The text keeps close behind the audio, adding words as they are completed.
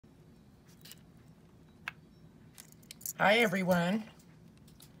Hi everyone.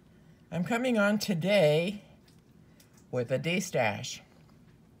 I'm coming on today with a destash.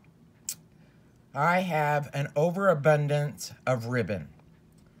 I have an overabundance of ribbon.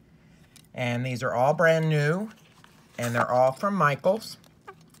 And these are all brand new and they're all from Michael's.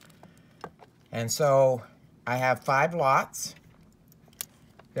 And so I have 5 lots.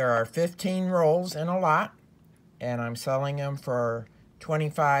 There are 15 rolls in a lot and I'm selling them for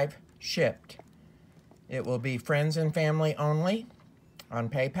 $25 shipped. It will be friends and family only on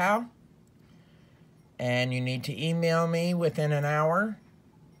PayPal. And you need to email me within an hour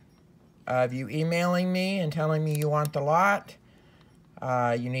of you emailing me and telling me you want the lot.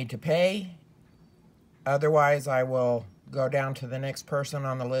 You need to pay. Otherwise, I will go down to the next person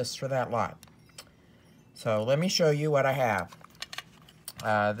on the list for that lot. So let me show you what I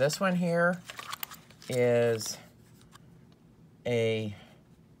have. This one here is a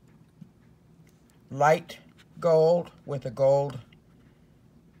light gold with a gold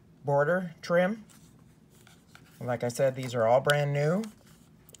border trim. Like I said, these are all brand new.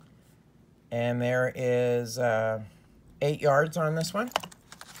 And there is 8 yards on this one.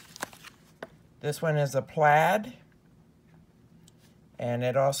 This one is a plaid. And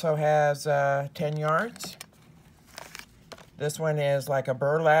it also has 10 yards. This one is like a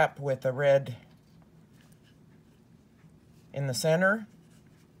burlap with a red in the center.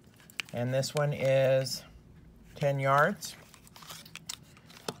 And this one is 10 yards.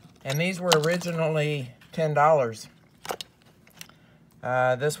 And these were originally $10.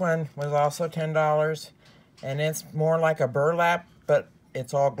 This one was also $10. And it's more like a burlap, but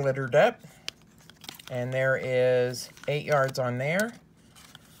it's all glittered up. And there is 8 yards on there.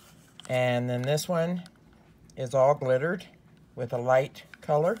 And then this one is all glittered with a light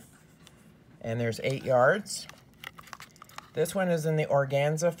color. And there's 8 yards. This one is in the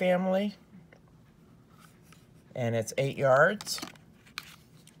organza family, and it's 8 yards.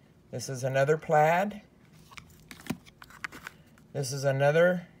 This is another plaid. This is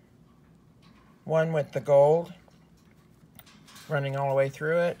another one with the gold running all the way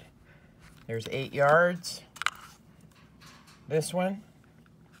through it. There's 8 yards. This one,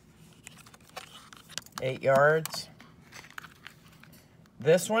 8 yards.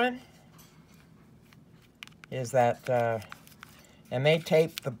 This one is that and they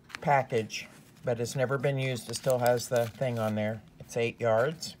taped the package, but it's never been used. It still has the thing on there. It's 8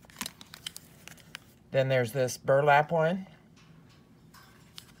 yards. Then there's this burlap one.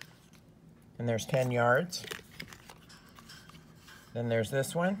 And there's 10 yards. Then there's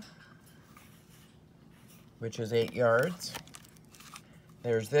this one, which is 8 yards.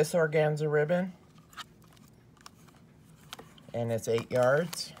 There's this organza ribbon. And it's 8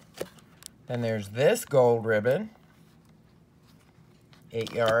 yards. Then there's this gold ribbon.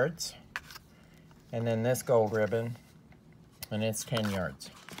 8 yards, and then this gold ribbon, and it's 10 yards.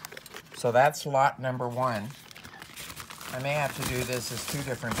 So that's lot number 1. I may have to do this as 2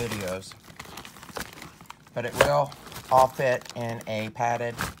 different videos, but it will all fit in a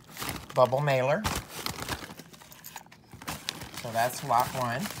padded bubble mailer. So that's lot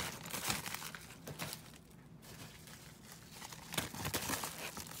 1.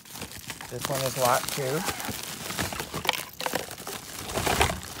 This one is lot 2.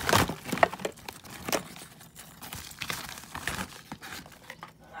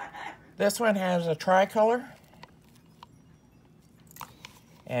 This one has a tricolor,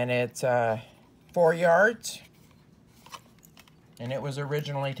 and it's 4 yards, and it was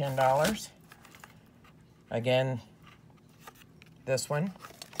originally $10. Again, this one,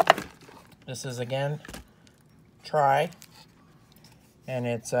 this is again tri, and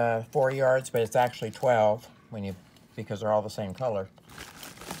it's 4 yards, but it's actually 12 because they're all the same color.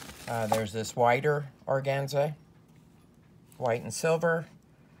 There's this whiter organza, white and silver.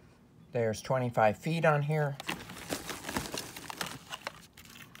 There's 25 feet on here.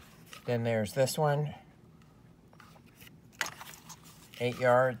 Then there's this one, 8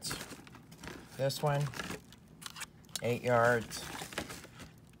 yards. This one, 8 yards.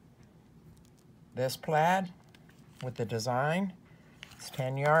 This plaid with the design, it's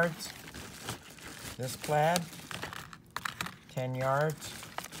 10 yards. This plaid, 10 yards.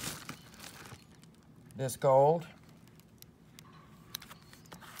 This gold,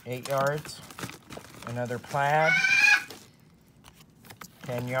 8 yards. Another plaid,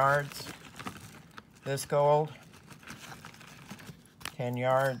 10 yards. This gold, 10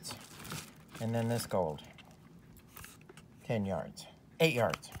 yards. And then this gold, 10 yards, 8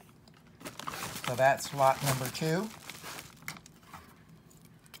 yards. So that's lot number 2.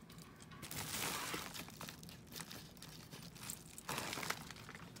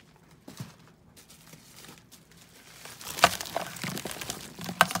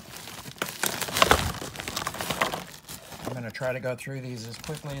 try to go through these as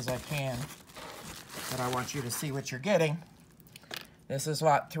quickly as I can, but I want you to see what you're getting. This is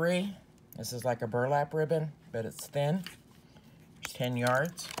lot 3. This is like a burlap ribbon, but it's thin. It's 10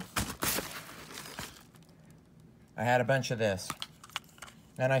 yards. I had a bunch of this,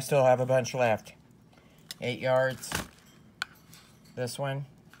 and I still have a bunch left. 8 yards. This one,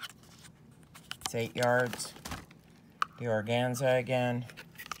 it's 8 yards. The organza again,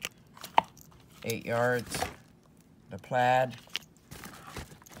 8 yards. The plaid,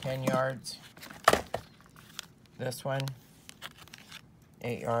 10 yards. This one,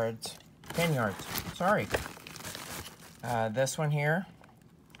 8 yards, 10 yards, sorry. This one here,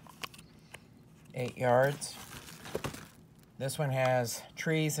 8 yards. This one has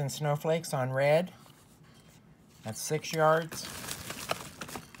trees and snowflakes on red. That's 6 yards.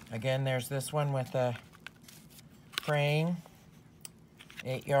 Again, there's this one with a frame,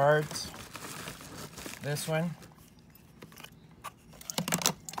 8 yards. This one,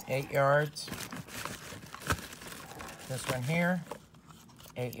 8 yards. This one here,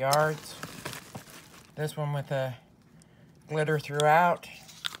 8 yards. This one with a glitter throughout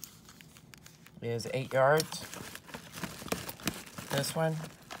is 8 yards. This one,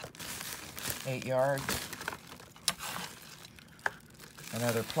 8 yards.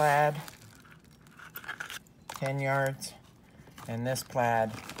 Another plaid, 10 yards. And this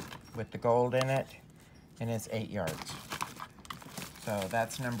plaid with the gold in it, and it's 8 yards. So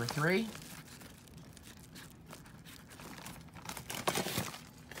that's number 3.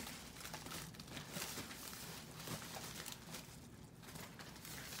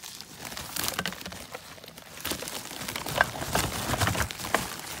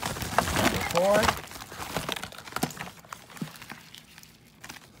 Number 4.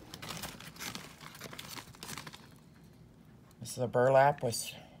 This is a burlap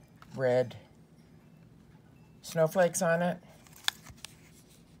with red snowflakes on it.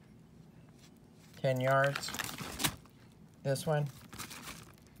 10 yards. This one,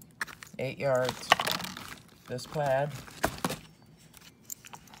 8 yards. This plaid,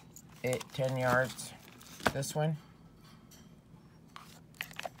 10 yards. This one,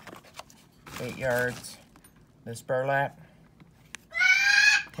 8 yards. This burlap,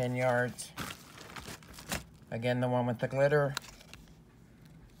 10 yards. Again, the one with the glitter,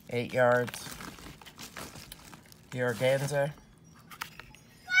 8 yards. The organza,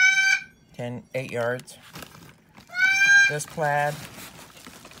 8 yards. This plaid,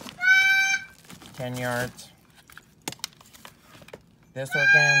 10 yards. This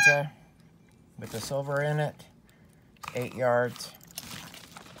organza with the silver in it, 8 yards.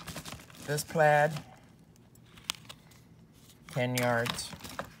 This plaid, 10 yards.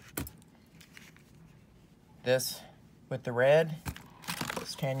 This with the red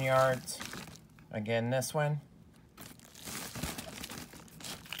is 10 yards. Again, this one,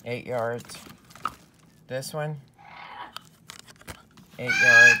 8 yards. This one, 8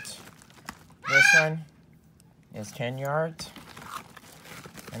 yards. This one is 10 yards.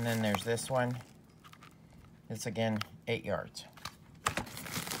 And then there's this one. It's again 8 yards.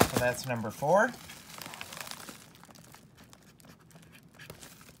 So that's number 4.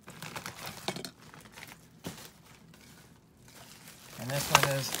 And this one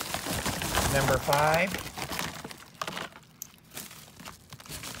is number 5.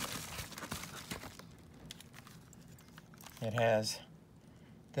 It has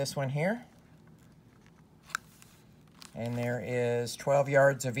this one here, and there is 12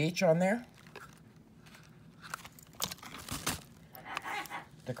 yards of each on there.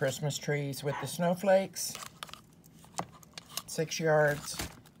 The Christmas trees with the snowflakes, 6 yards.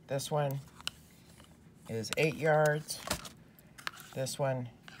 This one is 8 yards. This one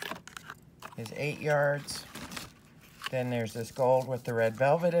is 8 yards. Then there's this gold with the red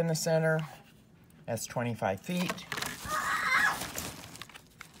velvet in the center. That's 25 feet.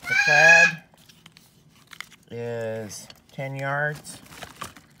 The plaid is 10 yards.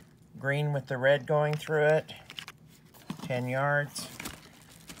 Green with the red going through it, 10 yards.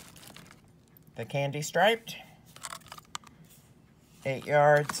 The candy striped, 8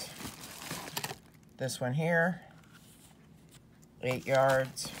 yards. This one here, 8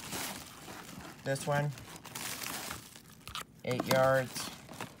 yards. This one, 8 yards.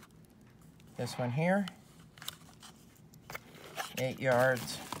 This one here, 8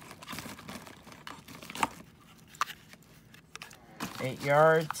 yards. 8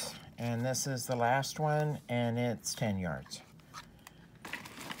 yards, and this is the last one, and it's 10 yards.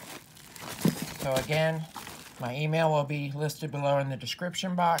 So again, my email will be listed below in the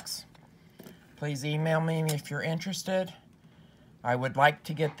description box. Please email me if you're interested. I would like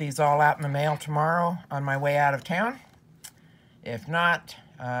to get these all out in the mail tomorrow on my way out of town. If not,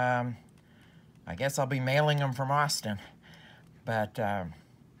 I guess I'll be mailing them from Austin. But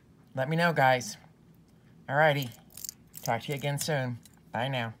let me know, guys. Alrighty. Talk to you again soon. Bye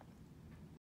now.